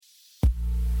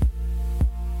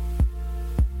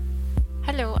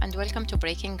Hello and welcome to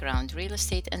Breaking Ground Real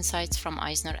Estate Insights from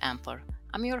Eisner Amper.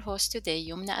 I'm your host today,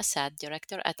 Yumna Assad,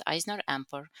 Director at Eisner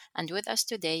Amper, and with us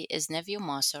today is Nevio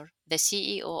Moser, the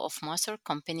CEO of Moser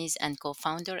Companies and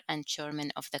co-founder and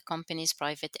chairman of the company's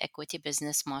private equity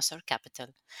business Moser Capital,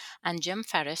 and Jim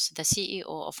Ferris, the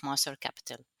CEO of Moser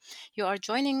Capital. You are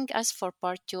joining us for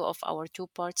part two of our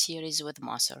two-part series with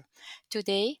Moser.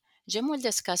 Today, Jim will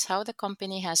discuss how the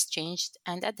company has changed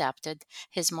and adapted,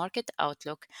 his market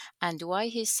outlook, and why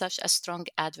he's such a strong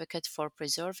advocate for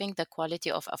preserving the quality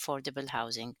of affordable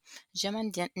housing. Jim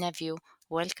and Nephew,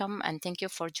 welcome and thank you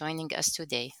for joining us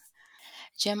today.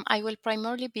 Jim, I will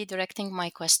primarily be directing my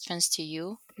questions to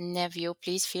you. Nephew,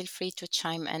 please feel free to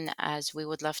chime in as we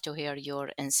would love to hear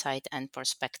your insight and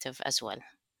perspective as well.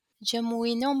 Jim,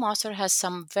 we know Moser has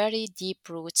some very deep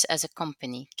roots as a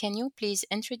company. Can you please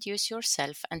introduce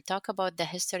yourself and talk about the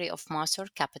history of Moser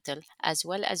Capital as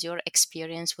well as your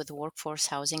experience with workforce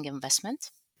housing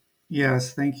investment?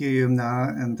 Yes, thank you, Yumna,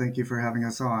 and thank you for having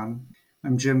us on.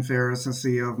 I'm Jim Ferris, the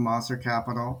CEO of Moser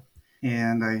Capital,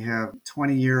 and I have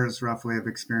 20 years roughly of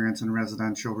experience in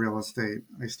residential real estate.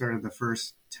 I started the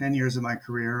first 10 years of my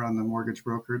career on the mortgage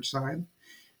brokerage side,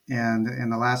 and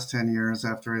in the last 10 years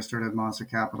after I started Moser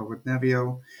Capital with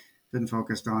Nevio, been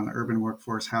focused on urban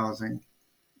workforce housing.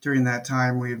 During that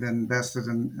time, we've invested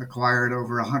and acquired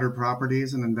over 100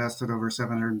 properties and invested over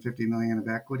 750 million of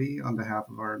equity on behalf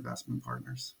of our investment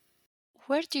partners.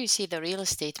 Where do you see the real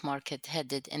estate market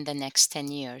headed in the next 10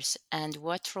 years, and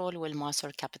what role will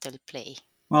Moser Capital play?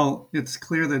 Well, it's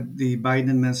clear that the Biden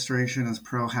administration is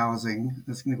pro housing.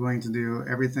 It's going to do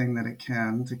everything that it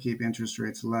can to keep interest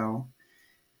rates low.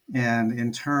 And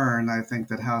in turn, I think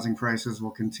that housing prices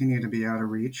will continue to be out of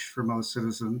reach for most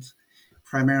citizens,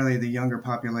 primarily the younger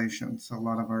population. So, a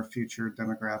lot of our future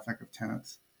demographic of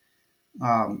tenants.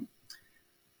 Um,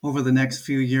 Over the next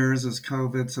few years, as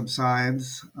COVID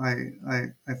subsides,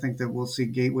 I think that we'll see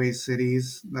gateway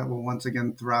cities that will once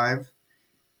again thrive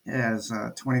as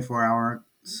 24-hour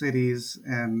cities,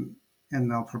 and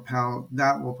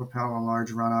that will propel a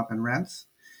large run up in rents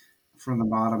from the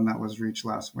bottom that was reached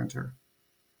last winter.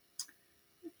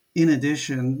 In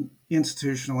addition,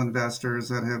 institutional investors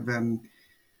that have been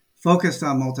focused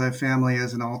on multifamily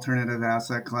as an alternative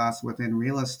asset class within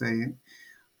real estate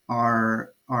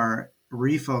are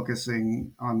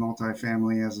refocusing on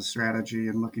multifamily as a strategy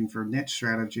and looking for niche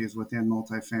strategies within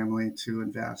multifamily to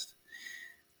invest.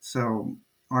 So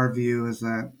our view is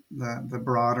that the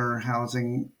broader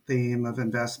housing theme of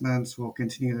investments will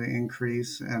continue to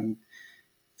increase, and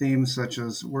themes such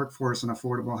as workforce and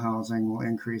affordable housing will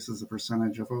increase as a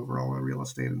percentage of overall real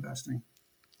estate investing.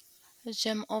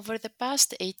 Jim, over the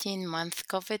past 18 months,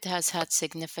 COVID has had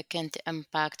significant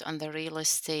impact on the real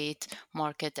estate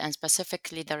market and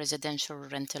specifically the residential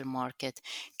rental market.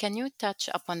 Can you touch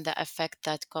upon the effect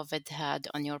that COVID had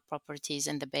on your properties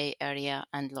in the Bay Area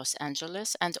and Los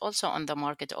Angeles and also on the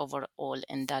market overall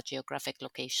in that geographic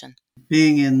location?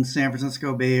 Being in San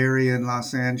Francisco Bay Area and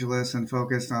Los Angeles and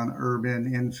focused on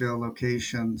urban infill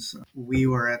locations, we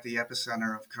were at the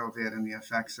epicenter of COVID and the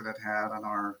effects that it had on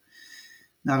our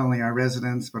not only our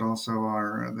residents but also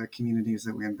our the communities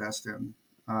that we invest in.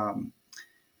 Um,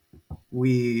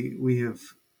 we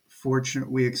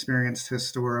experienced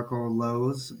historical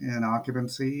lows in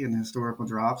occupancy and historical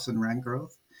drops in rent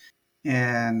growth,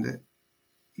 and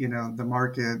the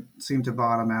market seemed to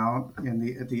bottom out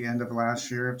at the end of last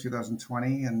year of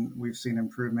 2020, and we've seen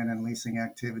improvement in leasing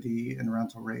activity and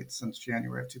rental rates since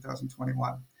January of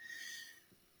 2021.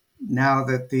 Now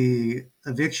that the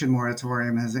eviction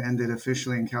moratorium has ended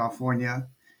officially in California,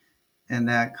 and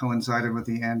that coincided with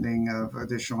the ending of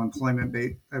additional employment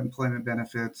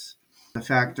benefits, the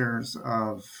factors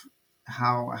of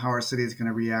how our city is going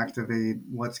to reactivate,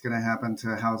 what's going to happen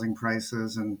to housing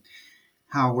prices, and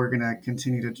how we're going to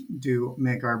continue to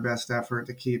make our best effort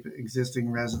to keep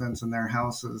existing residents in their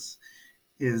houses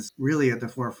is really at the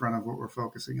forefront of what we're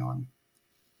focusing on.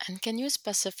 And can you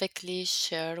specifically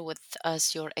share with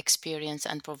us your experience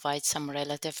and provide some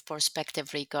relative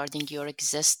perspective regarding your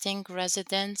existing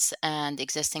residents and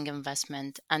existing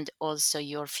investment and also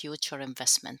your future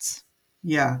investments?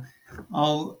 Yeah,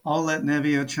 I'll let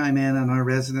Nevio chime in on our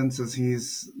residents as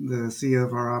he's the CEO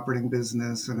of our operating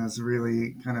business and is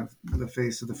really kind of the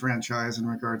face of the franchise in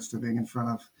regards to being in front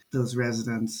of those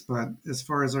residents. But as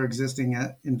far as our existing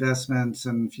investments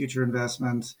and future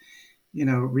investments,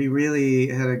 we really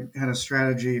had a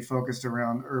strategy focused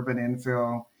around urban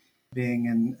infill, being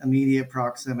in immediate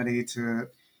proximity to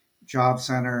job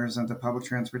centers and to public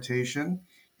transportation.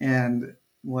 And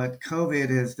what COVID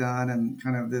has done and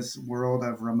kind of this world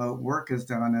of remote work has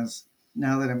done is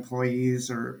now that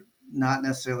employees are not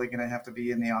necessarily going to have to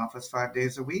be in the office 5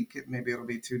 days a week. Maybe it'll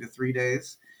be 2 to 3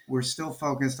 days. We're still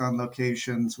focused on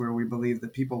locations where we believe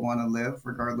that people want to live,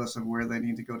 regardless of where they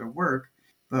need to go to work.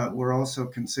 But we're also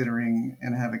considering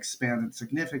and have expanded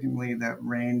significantly that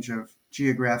range of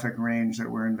geographic range that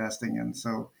we're investing in.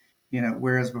 So,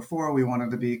 whereas before we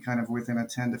wanted to be kind of within a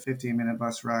 10 to 15 minute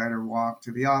bus ride or walk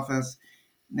to the office,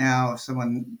 now if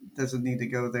someone doesn't need to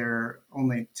go there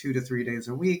only 2 to 3 days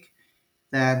a week,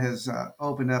 that has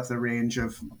opened up the range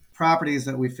of properties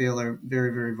that we feel are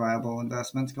very, very viable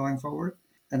investments going forward.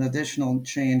 An additional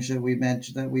change that we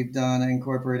mentioned that we've done and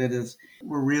incorporated is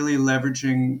we're really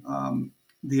leveraging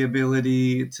the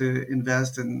ability to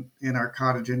invest in our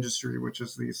cottage industry, which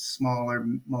is these smaller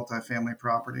multifamily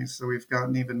properties. So we've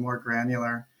gotten even more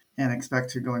granular and expect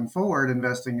to going forward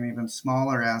investing in even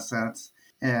smaller assets,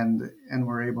 and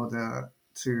we're able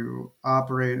to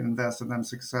operate and invest in them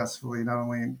successfully, not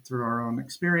only through our own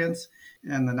experience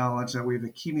and the knowledge that we've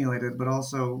accumulated, but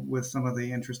also with some of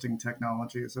the interesting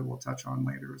technologies that we'll touch on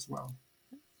later as well.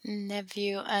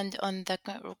 Nephew, and on the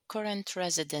current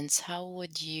residents, what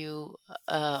would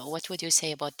you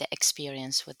say about the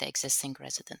experience with the existing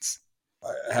residents?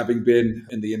 Having been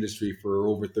in the industry for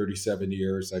over 37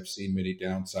 years, I've seen many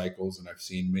down cycles and I've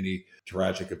seen many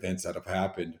tragic events that have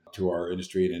happened to our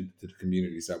industry and to the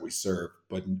communities that we serve.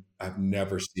 But I've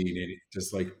never seen any,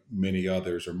 just like many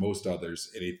others or most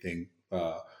others, anything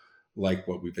like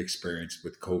what we've experienced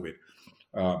with COVID.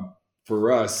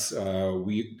 For us,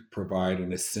 we provide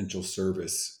an essential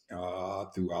service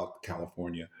throughout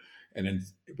California. And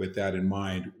with that in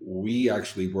mind, we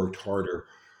actually worked harder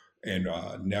and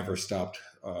never stopped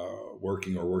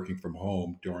working from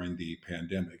home during the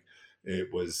pandemic.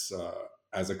 It was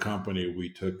as a company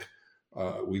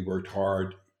we worked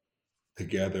hard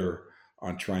together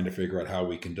on trying to figure out how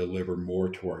we can deliver more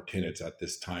to our tenants at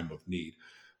this time of need.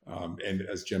 And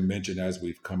as Jim mentioned, as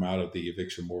we've come out of the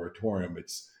eviction moratorium,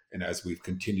 and as we've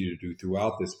continued to do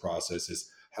throughout this process, is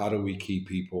how do we keep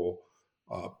people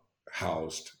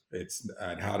housed?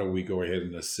 And how do we go ahead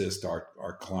and assist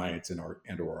our clients and or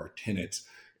our tenants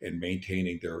in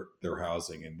maintaining their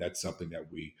housing? And that's something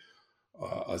that we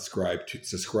subscribe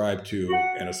to,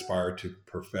 and aspire to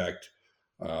perfect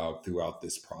throughout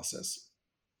this process.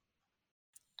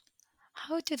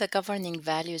 How do the governing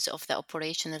values of the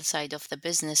operational side of the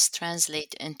business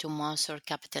translate into Masur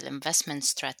capital investment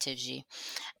strategy?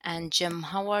 And Jim,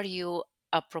 how are you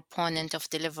a proponent of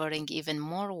delivering even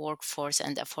more workforce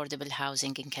and affordable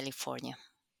housing in California?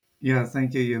 Yeah,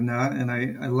 thank you, Yumna. And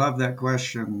I love that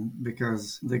question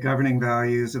because the governing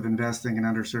values of investing in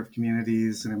underserved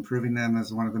communities and improving them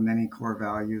is one of the many core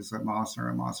values that Masur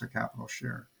and Masur Capital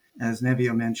share. As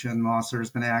Nevio mentioned, Masur has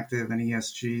been active in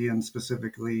ESG and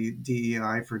specifically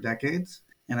DEI for decades.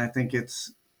 And I think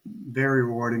it's very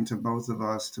rewarding to both of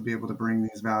us to be able to bring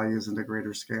these values into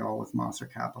greater scale with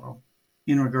Masur Capital.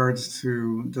 In regards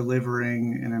to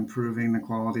delivering and improving the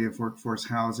quality of workforce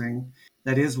housing,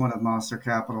 that is one of Masur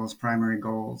Capital's primary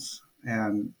goals.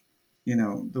 And,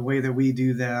 the way that we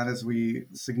do that is we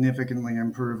significantly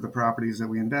improve the properties that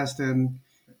we invest in,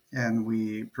 and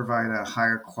we provide a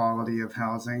higher quality of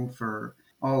housing for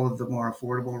all of the more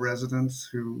affordable residents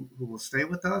who will stay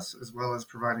with us, as well as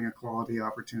providing a quality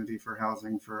opportunity for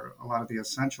housing for a lot of the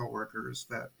essential workers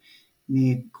that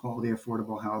need quality,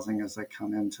 affordable housing as they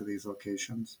come into these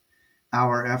locations.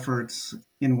 Our efforts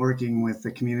in working with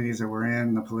the communities that we're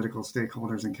in, the political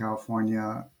stakeholders in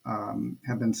California,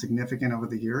 have been significant over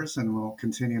the years, and we'll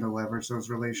continue to leverage those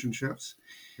relationships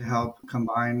to help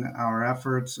combine our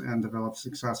efforts and develop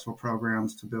successful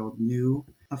programs to build new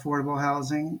affordable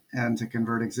housing and to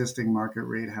convert existing market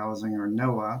rate housing, or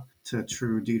NOAH, to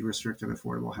true deed restricted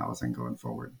affordable housing going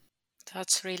forward.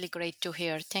 That's really great to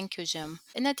hear. Thank you, Jim.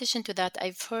 In addition to that,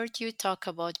 I've heard you talk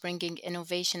about bringing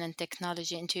innovation and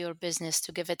technology into your business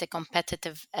to give it a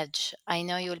competitive edge. I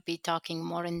know you'll be talking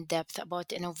more in depth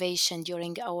about innovation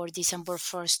during our December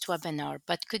 1st webinar,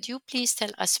 but could you please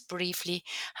tell us briefly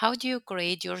how do you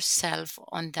grade yourself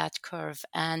on that curve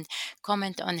and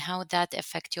comment on how that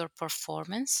affects your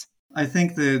performance? I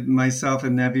think that myself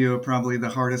and Nevio are probably the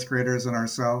hardest graders on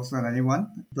ourselves than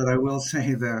anyone. But I will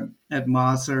say that at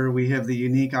Masur, we have the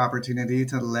unique opportunity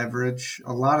to leverage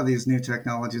a lot of these new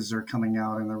technologies that are coming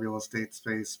out in the real estate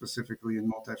space, specifically in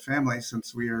multifamily.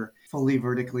 Since we are fully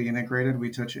vertically integrated, we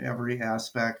touch every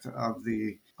aspect of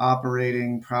the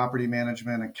operating, property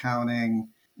management, accounting,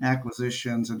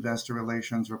 acquisitions, investor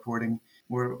relations, reporting.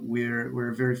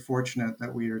 We're very fortunate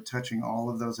that we are touching all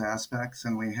of those aspects,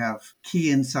 and we have key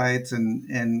insights,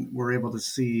 and we're able to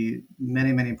see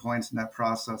many, many points in that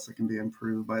process that can be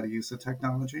improved by the use of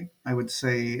technology. I would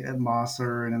say at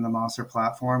Masur and in the Masur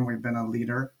platform, we've been a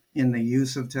leader in the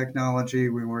use of technology.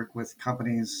 We work with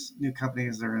new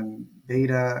companies that are in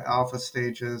beta, alpha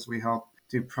stages. We help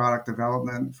do product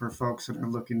development for folks that are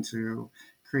looking to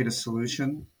create a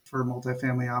solution for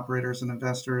multifamily operators and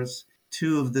investors.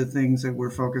 Two of the things that we're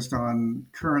focused on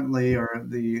currently are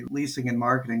the leasing and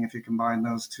marketing. If you combine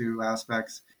those two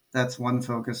aspects, that's one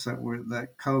focus that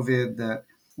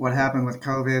what happened with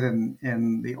COVID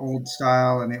and the old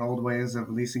style and the old ways of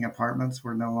leasing apartments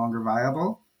were no longer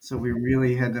viable. So we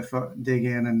really had to dig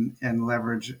in and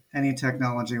leverage any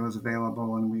technology that was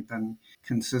available, and we've been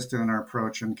consistent in our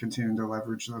approach and continuing to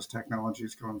leverage those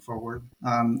technologies going forward.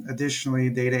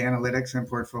 Additionally, data analytics and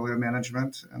portfolio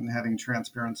management and having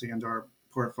transparency into our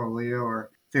portfolio are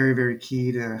very, very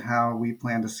key to how we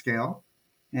plan to scale.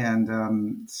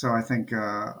 And so I think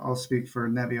I'll speak for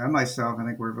Nebula and myself. I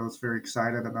think we're both very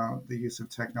excited about the use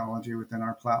of technology within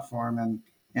our platform and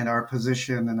our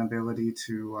position and ability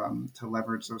to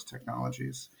leverage those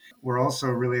technologies. We're also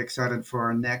really excited for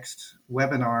our next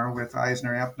webinar with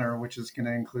EisnerAmper, which is going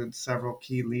to include several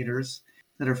key leaders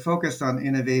that are focused on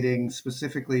innovating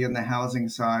specifically in the housing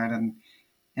side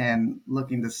and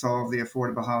looking to solve the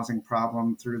affordable housing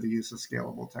problem through the use of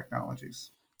scalable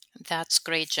technologies. That's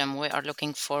great, Jim. We are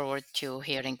looking forward to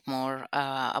hearing more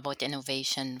about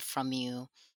innovation from you.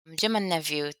 Jim and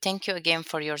Nephew, thank you again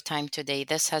for your time today.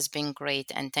 This has been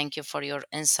great, and thank you for your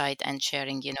insight and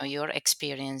sharing, your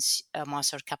experience,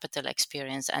 Master Capital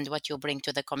experience, and what you bring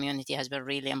to the community has been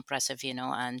really impressive,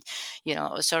 and,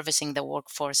 servicing the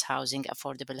workforce housing,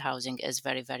 affordable housing is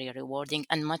very, very rewarding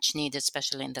and much needed,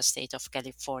 especially in the state of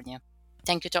California.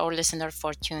 Thank you to our listener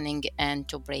for tuning in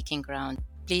to Breaking Ground.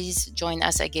 Please join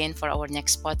us again for our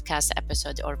next podcast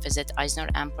episode or visit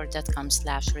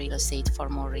eisneramper.com/real estate for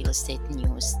more real estate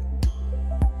news.